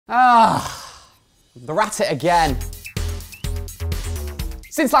They're at it again.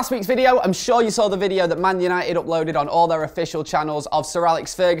 Since last week's video, I'm sure you saw the video that Man United uploaded on all their official channels of Sir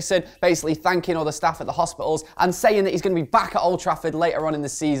Alex Ferguson, basically thanking all the staff at the hospitals and saying that he's going to be back at Old Trafford later on in the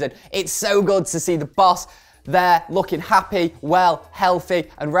season. It's so good to see the boss there looking happy, well, healthy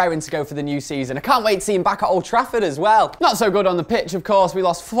and raring to go for the new season. I can't wait to see him back at Old Trafford as well. Not so good on the pitch, of course. We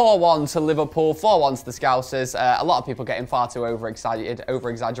lost 4-1 to Liverpool, 4-1 to the Scousers. A lot of people getting far too overexcited,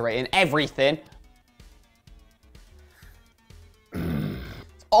 over-exaggerating everything.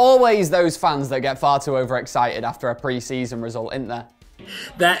 Always those fans that get far too overexcited after a pre-season result, isn't there?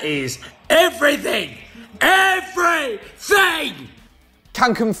 That is everything! Everything!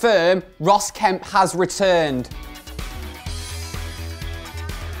 Can confirm Ross Kemp has returned.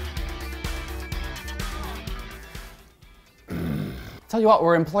 Tell you what,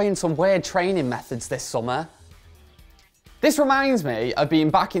 we're employing some weird training methods this summer. This reminds me of being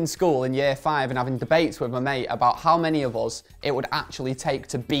back in school in year 5 and having debates with my mate about how many of us it would actually take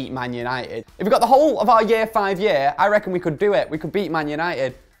to beat Man United. If we got the whole of our year 5 year, I reckon we could do it. We could beat Man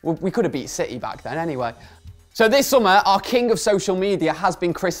United. We could have beat City back then anyway. So this summer, our king of social media has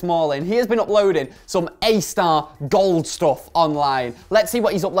been Chris Smalling. He has been uploading some A-star gold stuff online. Let's see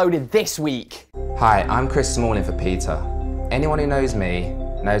what he's uploaded this week. Hi, I'm Chris Smalling for Peter. Anyone who knows me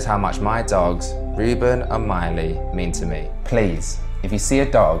knows how much my dogs, Reuben and Miley, mean to me. Please, if you see a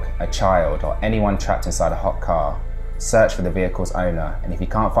dog, a child, or anyone trapped inside a hot car, search for the vehicle's owner, and if you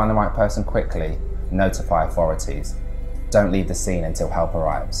can't find the right person quickly, notify authorities. Don't leave the scene until help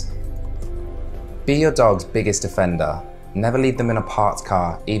arrives. Be your dog's biggest defender. Never leave them in a parked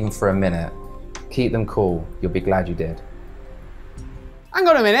car, even for a minute. Keep them cool. You'll be glad you did. Hang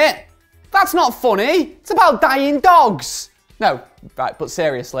on a minute. That's not funny. It's about dying dogs. No, right, but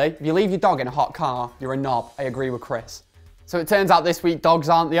seriously, if you leave your dog in a hot car, you're a knob. I agree with Chris. So it turns out this week dogs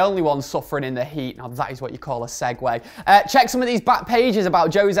aren't the only ones suffering in the heat. Now that is what you call a segue. Check some of these back pages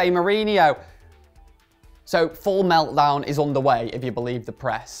about Jose Mourinho. So full meltdown is underway, if you believe the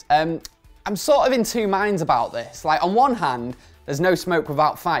press. I'm sort of in two minds about this. Like, on one hand, there's no smoke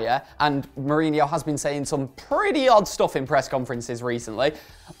without fire, and Mourinho has been saying some pretty odd stuff in press conferences recently.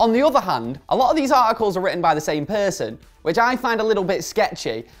 On the other hand, a lot of these articles are written by the same person, which I find a little bit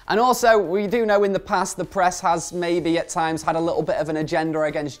sketchy. And also, we do know in the past the press has maybe at times had a little bit of an agenda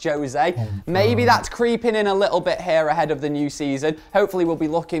against Jose. Maybe that's creeping in a little bit here ahead of the new season. Hopefully we'll be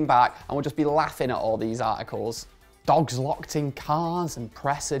looking back and we'll just be laughing at all these articles. Dogs locked in cars and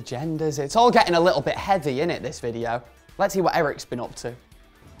press agendas. It's all getting a little bit heavy, innit, this video? Let's see what Eric's been up to.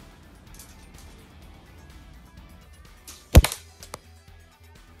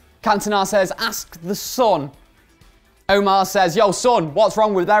 Cantona says, ask the son. Omar says, yo son, what's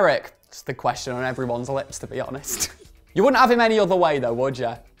wrong with Eric? It's the question on everyone's lips, to be honest. You wouldn't have him any other way though, would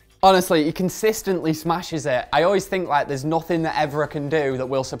you? Honestly, he consistently smashes it. I always think like there's nothing that Evra can do that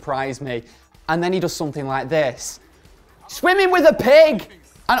will surprise me. And then he does something like this. Swimming with a pig!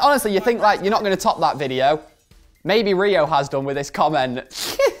 And honestly, you think like you're not going to top that video. Maybe Rio has done with this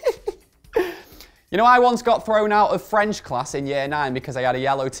comment. You know, I once got thrown out of French class in year 9 because I had a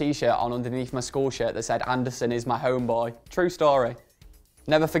yellow t-shirt on underneath my school shirt that said, Anderson is my homeboy. True story.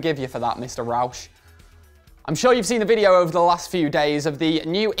 Never forgive you for that, Mr. Roush. I'm sure you've seen the video over the last few days of the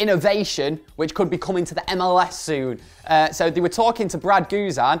new innovation, which could be coming to the MLS soon. So they were talking to Brad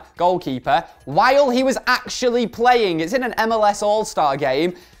Guzan, goalkeeper, while he was actually playing. It's in an MLS All-Star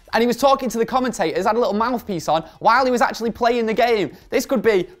game. And he was talking to the commentators, had a little mouthpiece on, while he was actually playing the game. This could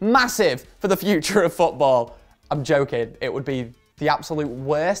be massive for the future of football. I'm joking. It would be the absolute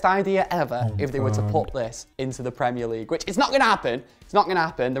worst idea ever if they were to put this into the Premier League, which it's not going to happen. It's not going to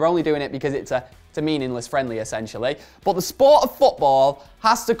happen. They're only doing it because it's a meaningless friendly, essentially. But the sport of football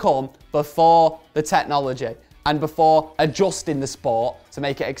has to come before the technology and before adjusting the sport to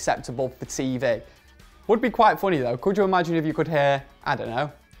make it acceptable for TV. Would be quite funny, though. Could you imagine if you could hear, I don't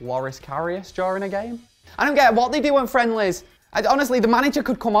know, Loris Karius during a game? I don't get what they do on friendlies. Honestly, the manager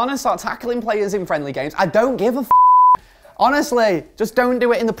could come on and start tackling players in friendly games. I don't give a f***. Honestly, just don't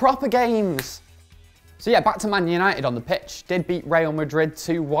do it in the proper games. So yeah, back to Man United on the pitch. Did beat Real Madrid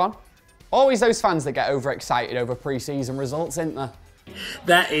 2-1. Always those fans that get overexcited over pre-season results, isn't there?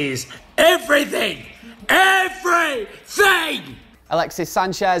 That is everything! Everything! Alexis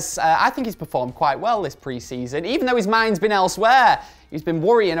Sanchez, I think he's performed quite well this pre-season, even though his mind's been elsewhere. He's been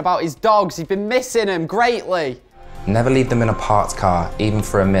worrying about his dogs. He's been missing them greatly. Never leave them in a parked car, even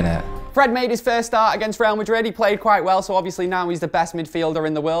for a minute. Fred made his first start against Real Madrid. He played quite well, so obviously now he's the best midfielder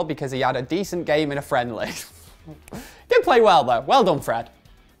in the world because he had a decent game in a friendly. Did play well, though. Well done, Fred.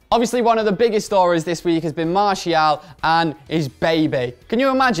 Obviously, one of the biggest stories this week has been Martial and his baby. Can you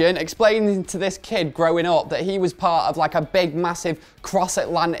imagine explaining to this kid growing up that he was part of like a big, massive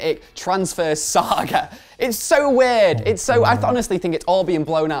cross-Atlantic transfer saga? It's so weird. I honestly think it's all being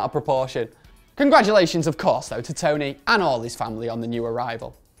blown out of proportion. Congratulations, of course, though, to Tony and all his family on the new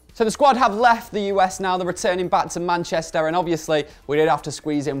arrival. So the squad have left the US now. They're returning back to Manchester, and obviously, we did have to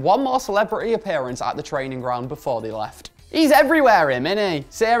squeeze in one more celebrity appearance at the training ground before they left. He's everywhere, him, isn't he?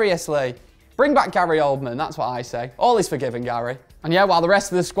 Seriously. Bring back Gary Oldman, that's what I say. All is forgiven, Gary. And yeah, while the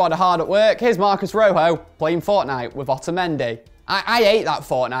rest of the squad are hard at work, here's Marcus Rojo playing Fortnite with Otamendi. I hate that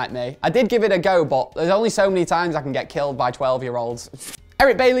Fortnite, me. I did give it a go, but there's only so many times I can get killed by 12-year-olds.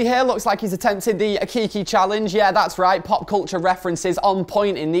 Eric Bailey here looks like he's attempted the Akiki challenge. Yeah, that's right, pop culture references on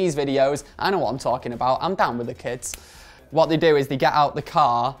point in these videos. I know what I'm talking about. I'm down with the kids. What they do is they get out the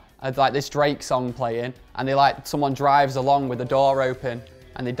car, like this Drake song playing, and they like, someone drives along with the door open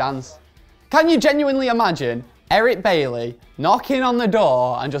and they dance. Can you genuinely imagine Eric Bailey knocking on the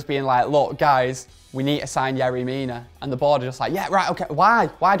door and just being like, look guys, we need to sign Yerry Mina? And the board are just like, yeah, right, okay, why?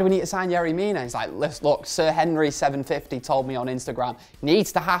 Why do we need to sign Yerry Mina? He's like, look, Sir Henry 750 told me on Instagram,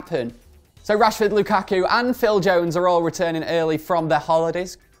 needs to happen. So Rashford, Lukaku and Phil Jones are all returning early from their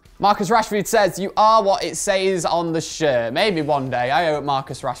holidays. Marcus Rashford says, you are what it says on the shirt. Maybe one day. I hope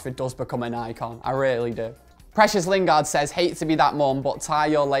Marcus Rashford does become an icon. I really do. Precious Lingard says, hate to be that mum, but tie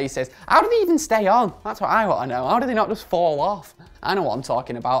your laces. How do they even stay on? That's what I want to know. How do they not just fall off? I know what I'm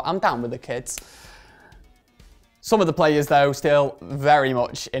talking about. I'm down with the kids. Some of the players, though, still very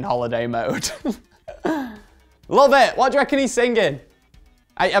much in holiday mode. Love it. What do you reckon he's singing?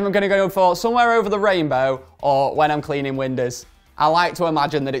 I'm going to go for Somewhere Over the Rainbow or When I'm Cleaning Windows. I like to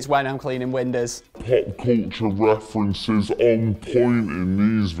imagine that it's When I'm Cleaning Windows. Pop culture references on point in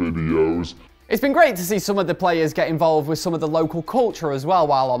these videos. It's been great to see some of the players get involved with some of the local culture as well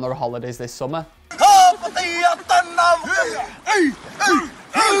while on their holidays this summer.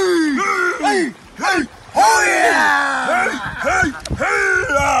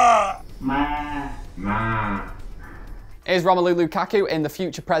 Here's Romelu Lukaku in the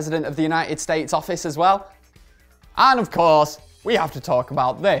future president of the United States office as well. And of course, we have to talk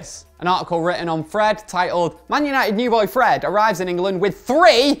about this. An article written on Fred titled, Man United new boy Fred arrives in England with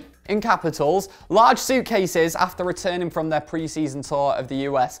 3, in capitals, large suitcases after returning from their pre-season tour of the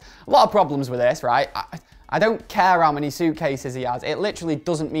US. A lot of problems with this, right? I don't care how many suitcases he has. It literally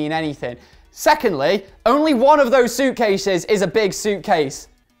doesn't mean anything. Secondly, only one of those suitcases is a big suitcase.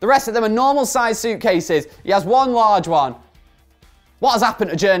 The rest of them are normal sized suitcases. He has one large one. What has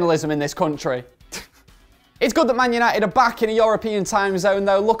happened to journalism in this country? It's good that Man United are back in a European time zone,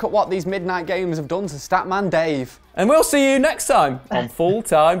 though. Look at what these midnight games have done to Statman Dave. And we'll see you next time on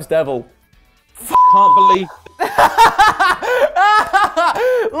FullTimeDEVILS. Can't believe.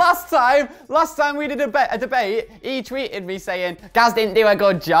 Last time we did a debate, he tweeted me saying, Gaz didn't do a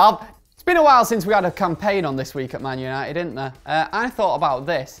good job. It's been a while since we had a campaign on This Week at Man United, isn't there? I thought about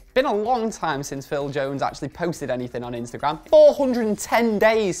this. It's been a long time since Phil Jones actually posted anything on Instagram. 410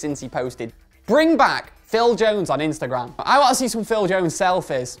 days since he posted. Bring back Phil Jones on Instagram. I want to see some Phil Jones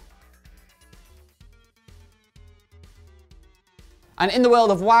selfies. And in the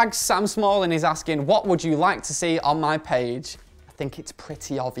world of wags, Sam Smalling is asking, what would you like to see on my page? I think it's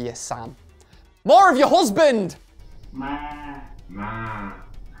pretty obvious, Sam. More of your husband!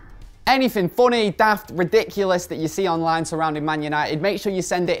 Anything funny, daft, ridiculous that you see online surrounding Man United, make sure you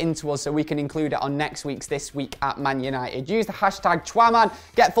send it in to us so we can include it on next week's This Week at Man United. Use the hashtag Chwaman,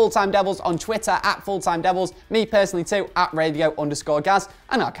 get FullTimeDEVILS on Twitter at FullTimeDEVILS, me personally too, at radio_Gaz,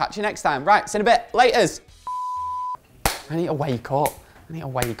 and I'll catch you next time. Right, see you in a bit. Laters. I need to wake up.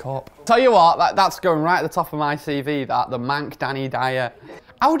 Tell you what, that's going right at the top of my CV, the Mank Danny Dyer.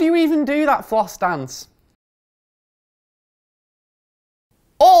 How do you even do that floss dance?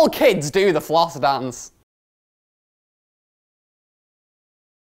 All kids do the floss dance.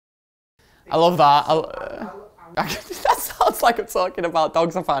 I love that. That sounds like I'm talking about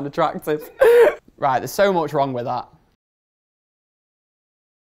dogs I find attractive. Right, there's so much wrong with that.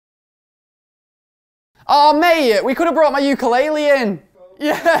 Oh, mate, we could have brought my ukulele in.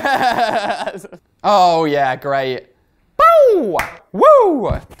 Yes. Oh, yeah, great. Bow!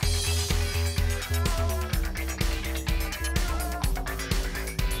 Woo!